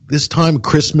this time,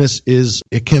 Christmas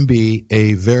it can be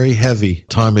a very heavy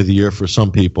time of the year for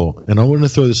some people. And I want to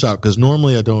throw this out because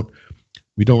normally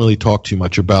we don't really talk too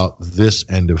much about this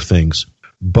end of things.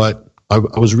 But I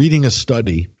was reading a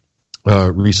study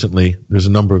recently. There's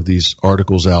a number of these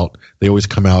articles out. They always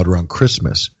come out around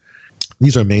Christmas.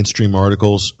 These are mainstream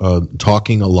articles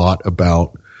talking a lot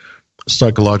about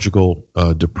psychological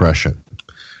depression.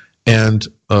 And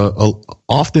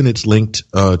often it's linked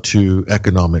to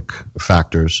economic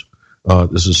factors.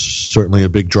 This is certainly a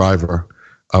big driver,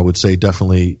 I would say,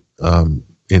 definitely in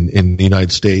the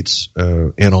United States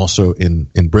and also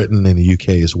in Britain and the UK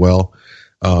as well.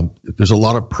 There's a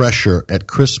lot of pressure at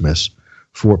Christmas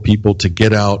for people to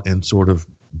get out and sort of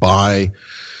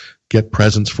get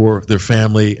presents for their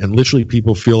family, and literally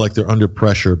people feel like they're under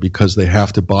pressure because they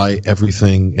have to buy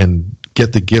everything and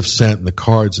get the gifts sent and the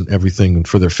cards and everything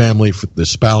for their family, for their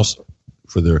spouse,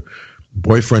 for their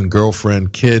boyfriend,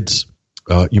 girlfriend, kids.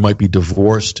 You might be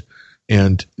divorced,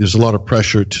 and there's a lot of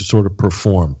pressure to sort of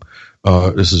perform.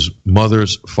 This is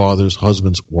mothers, fathers,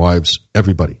 husbands, wives,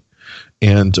 everybody.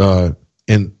 And so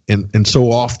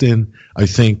often, I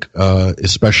think,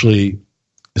 especially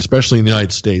in the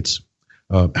United States,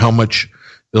 how much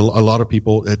a lot of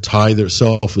people tie their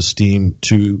self-esteem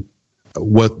to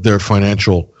what their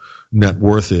financial net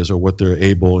worth is or what they're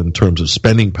able in terms of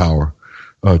spending power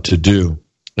to do.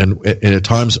 And at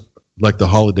times like the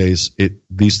holidays,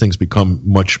 these things become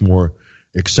much more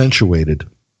accentuated.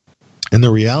 And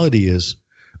the reality is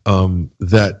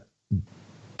that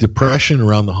depression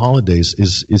around the holidays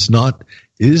is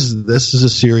a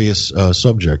serious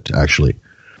subject, actually.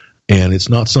 And it's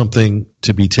not something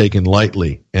to be taken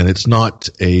lightly, and it's not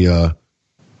a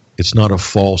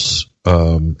false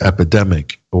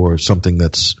epidemic or something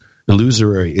that's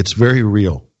illusory. It's very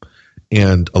real,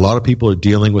 and a lot of people are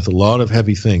dealing with a lot of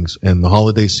heavy things. And the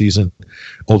holiday season,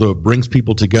 although it brings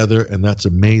people together, and that's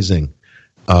amazing,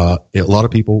 a lot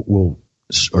of people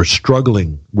are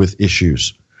struggling with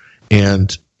issues,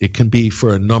 and it can be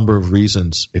for a number of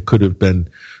reasons. It could have been,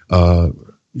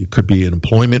 it could be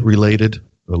employment related,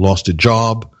 or lost a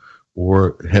job,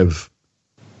 or have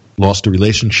lost a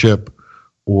relationship,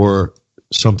 or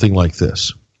something like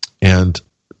this. And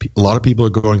a lot of people are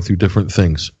going through different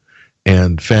things,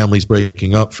 and families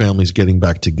breaking up, families getting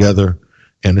back together,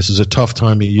 and this is a tough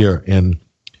time of year. And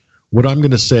what I'm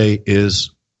going to say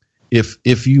is, if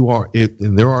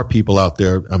there are people out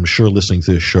there, I'm sure, listening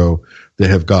to this show that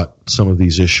have got some of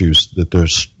these issues that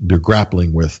they're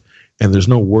grappling with, and there's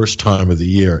no worse time of the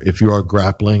year. If you are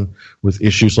grappling with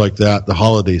issues like that, the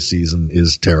holiday season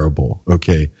is terrible.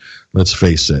 Okay, let's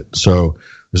face it. So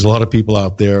there's a lot of people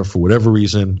out there, for whatever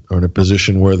reason, are in a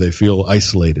position where they feel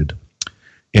isolated.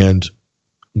 And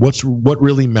what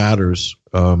really matters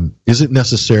isn't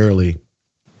necessarily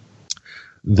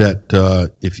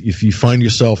that if you find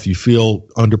yourself, you feel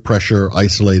under pressure,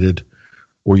 isolated,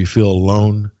 or you feel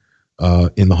alone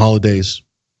in the holidays.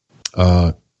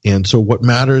 And so what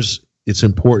matters, it's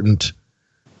important.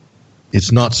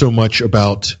 It's not so much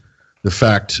about the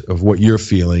fact of what you're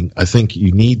feeling. I think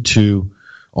you need to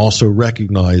also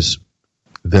recognize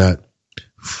that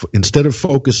instead of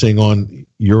focusing on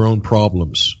your own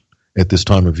problems at this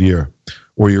time of year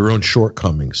or your own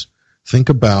shortcomings, think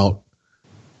about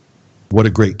what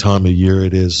a great time of year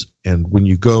it is. And when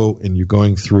you go and you're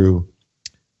going through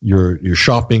your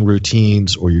shopping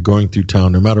routines, or you're going through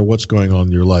town, no matter what's going on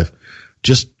in your life,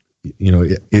 just,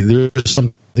 there's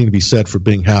something to be said for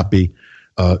being happy,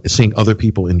 seeing other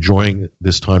people enjoying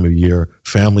this time of year,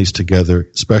 families together,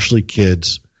 especially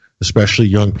kids, especially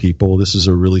young people. This is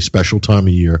a really special time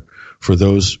of year for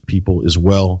those people as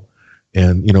well.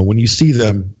 And, when you see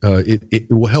them, it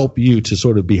will help you to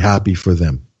sort of be happy for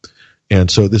them.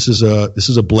 And so this is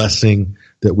a blessing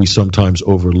that we sometimes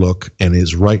overlook and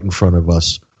is right in front of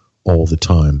us all the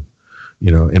time.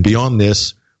 And beyond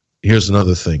this, here's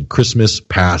another thing. Christmas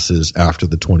passes after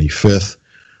the 25th.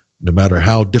 No matter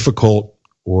how difficult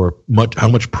or how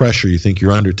much pressure you think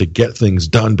you're under to get things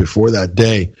done before that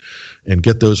day and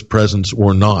get those presents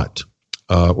or not,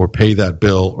 or pay that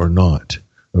bill or not,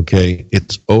 okay,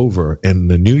 it's over.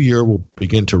 And the new year will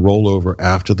begin to roll over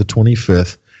after the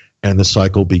 25th, and the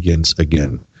cycle begins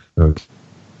again. Okay?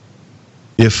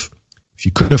 If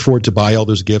you couldn't afford to buy all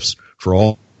those gifts for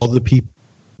all the people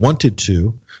who wanted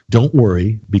to, don't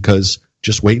worry, because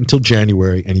just wait until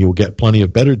January and you will get plenty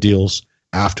of better deals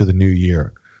after the new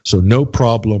year. So no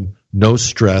problem, no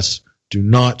stress. Do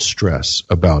not stress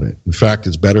about it. In fact,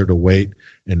 it's better to wait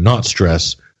and not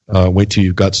stress. Wait till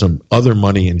you've got some other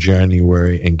money in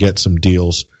January and get some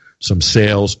deals, some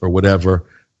sales or whatever.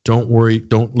 Don't worry.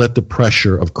 Don't let the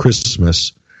pressure of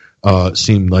Christmas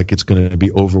seem like it's going to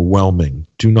be overwhelming.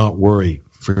 Do not worry.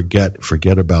 Forget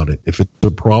about it. If it's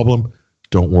a problem,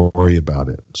 don't worry about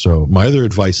it. So my other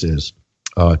advice is,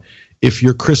 if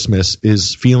your Christmas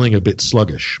is feeling a bit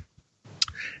sluggish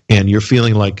and you're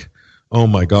feeling like, oh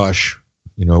my gosh,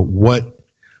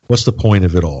 what's the point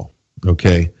of it all?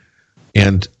 Okay.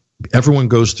 And everyone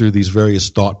goes through these various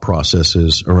thought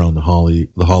processes around the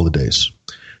holidays.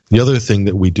 The other thing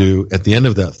that we do at the end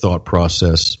of that thought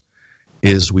process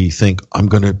is we think, I'm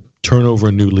going to turn over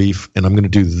a new leaf and I'm going to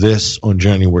do this on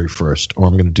January 1st, or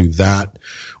I'm going to do that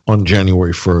on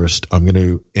January 1st. I'm going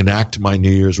to enact my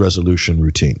New Year's resolution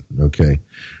routine. Okay.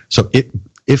 So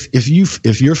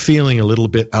if you're feeling a little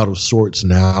bit out of sorts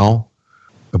now,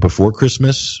 before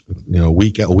Christmas, a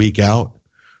week out,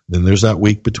 then there's that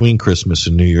week between Christmas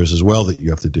and New Year's as well that you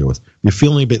have to deal with. You're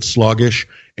feeling a bit sluggish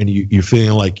and you're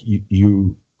feeling like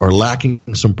you are lacking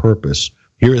some purpose.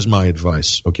 Here is my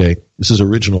advice, okay? This is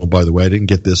original, by the way. I didn't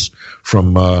get this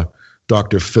from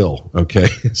Dr. Phil, okay?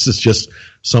 This is just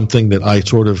something that I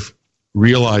sort of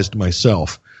realized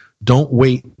myself. Don't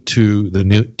wait till the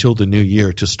new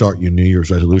year to start your New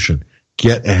Year's resolution.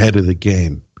 Get ahead of the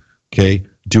game, okay?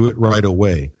 Do it right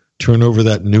away. Turn over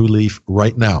that new leaf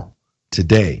right now,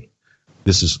 today.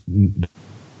 This is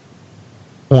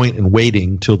point in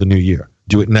waiting till the new year.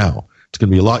 Do it now. It's going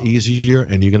to be a lot easier,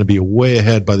 and you're going to be way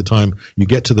ahead by the time you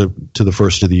get to the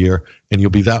first of the year, and you'll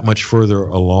be that much further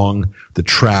along the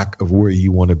track of where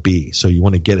you want to be. So you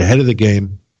want to get ahead of the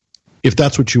game if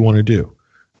that's what you want to do.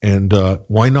 And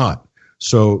why not?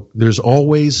 So there's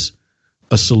always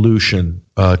a solution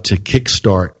to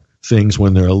kickstart things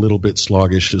when they're a little bit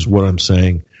sluggish, is what I'm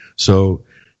saying. So,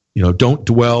 don't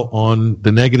dwell on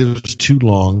the negatives too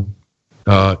long.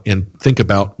 And think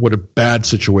about what a bad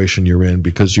situation you're in,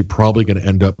 because you're probably going to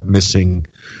end up missing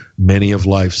many of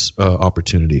life's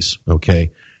opportunities,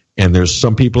 okay? And there's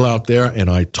some people out there, and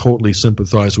I totally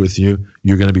sympathize with you.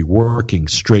 You're going to be working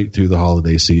straight through the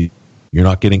holiday season. You're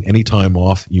not getting any time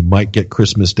off. You might get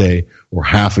Christmas Day or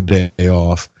half a day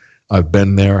off. I've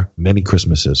been there many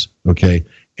Christmases, okay?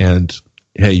 And,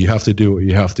 hey, you have to do what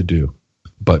you have to do.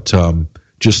 But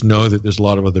just know that there's a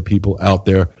lot of other people out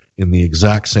there in the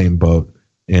exact same boat,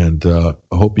 and I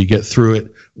hope you get through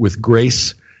it with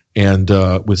grace and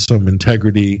with some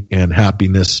integrity and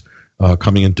happiness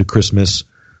coming into Christmas.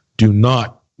 Do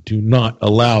not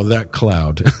allow that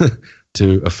cloud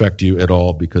to affect you at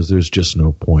all, because there's just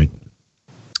no point.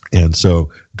 And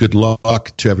so good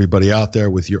luck to everybody out there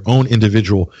with your own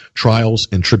individual trials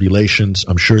and tribulations.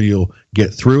 I'm sure you'll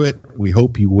get through it. We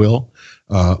hope you will.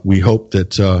 We hope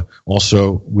that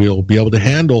also we'll be able to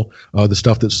handle the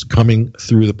stuff that's coming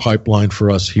through the pipeline for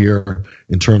us here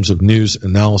in terms of news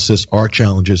analysis, our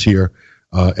challenges here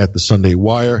at the Sunday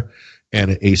Wire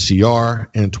and at ACR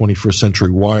and 21st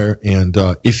Century Wire. And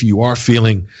if you are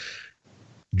feeling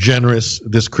generous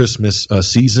this Christmas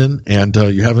season, and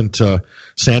you haven't,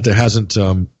 Santa hasn't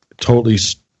totally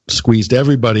squeezed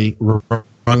everybody, wrung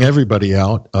everybody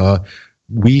out,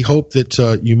 we hope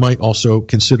that you might also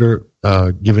consider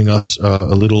giving us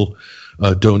a little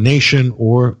donation,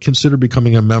 or consider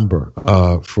becoming a member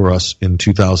for us in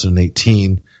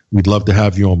 2018. We'd love to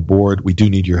have you on board. We do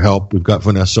need your help. We've got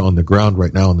Vanessa on the ground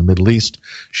right now in the Middle East.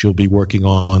 She'll be working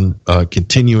on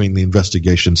continuing the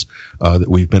investigations that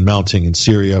we've been mounting in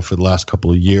Syria for the last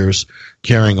couple of years,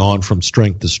 carrying on from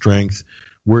strength to strength.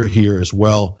 We're here as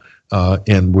well,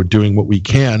 and we're doing what we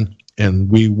can, and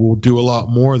we will do a lot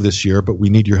more this year, but we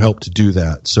need your help to do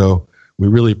that. So we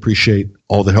really appreciate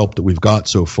all the help that we've got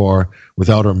so far.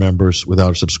 Without our members, without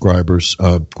our subscribers,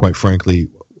 quite frankly,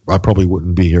 I probably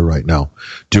wouldn't be here right now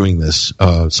doing this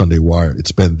Sunday Wire.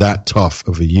 It's been that tough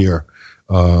of a year,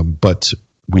 but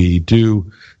we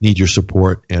do need your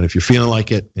support. And if you're feeling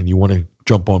like it and you want to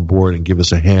jump on board and give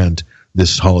us a hand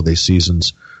this holiday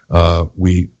seasons,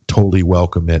 we totally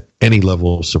welcome it. Any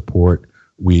level of support,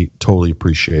 we totally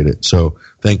appreciate it. So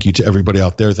thank you to everybody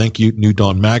out there. Thank you, New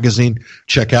Dawn Magazine.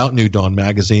 Check out New Dawn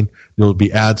Magazine. There will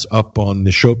be ads up on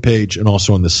the show page and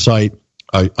also on the site.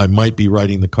 I might be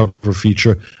writing the cover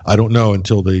feature. I don't know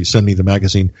until they send me the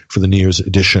magazine for the New Year's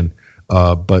edition.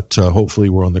 But hopefully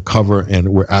we're on the cover, and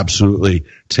we're absolutely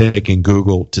taking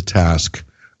Google to task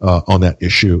on that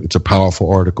issue. It's a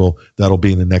powerful article. That'll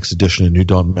be in the next edition of New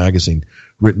Dawn Magazine,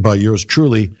 written by yours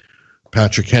truly,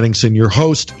 Patrick Henningsen, your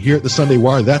host here at the Sunday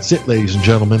Wire. That's it, ladies and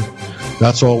gentlemen.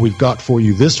 That's all we've got for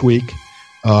you this week.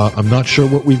 I'm not sure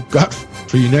what we've got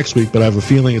for you next week, but I have a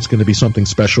feeling it's going to be something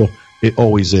special. It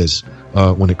always is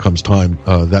when it comes time,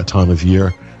 that time of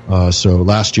year. So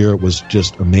last year was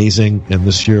just amazing, and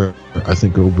this year I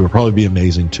think it will probably be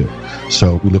amazing too.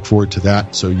 So we look forward to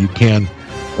that. So you can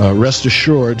rest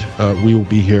assured, we will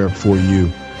be here for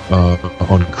you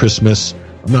on Christmas.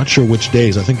 I'm not sure which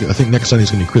days. I think next Sunday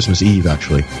is going to be Christmas Eve,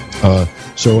 actually.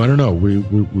 So I don't know. We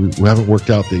haven't worked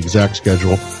out the exact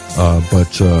schedule,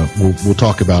 but we'll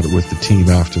talk about it with the team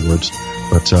afterwards.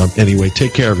 But anyway,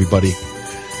 take care, everybody.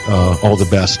 All the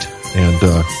best, and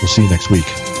we'll see you next week.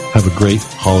 Have a great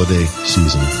holiday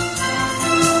season.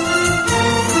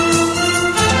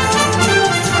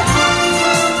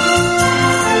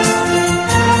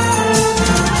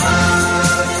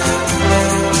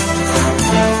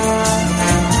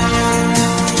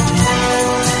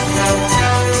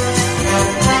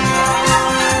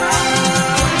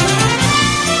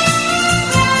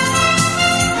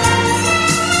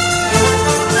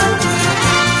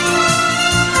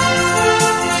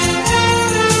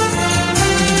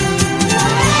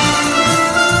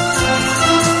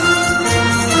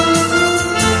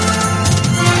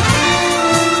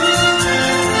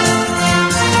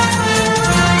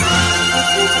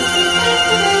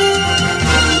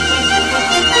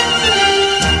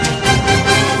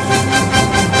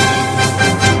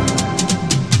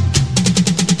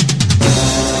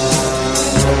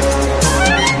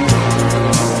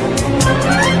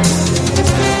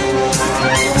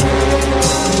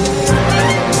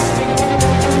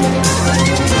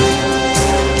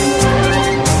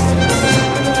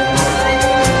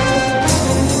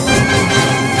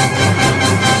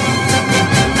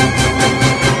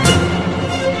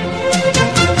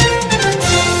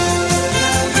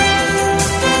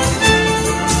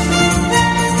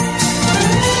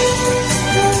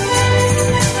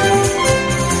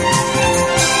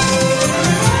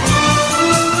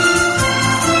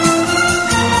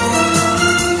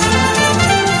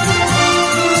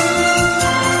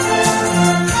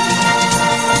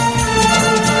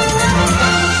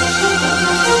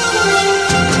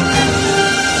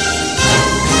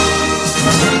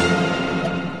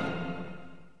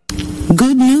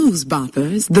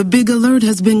 Boppers, the big alert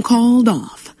has been called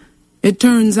off. It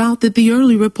turns out that the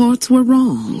early reports were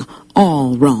wrong,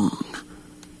 all wrong.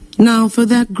 Now, for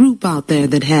that group out there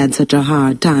that had such a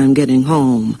hard time getting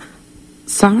home,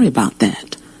 sorry about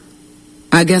that.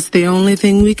 I guess the only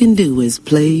thing we can do is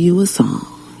play you a song.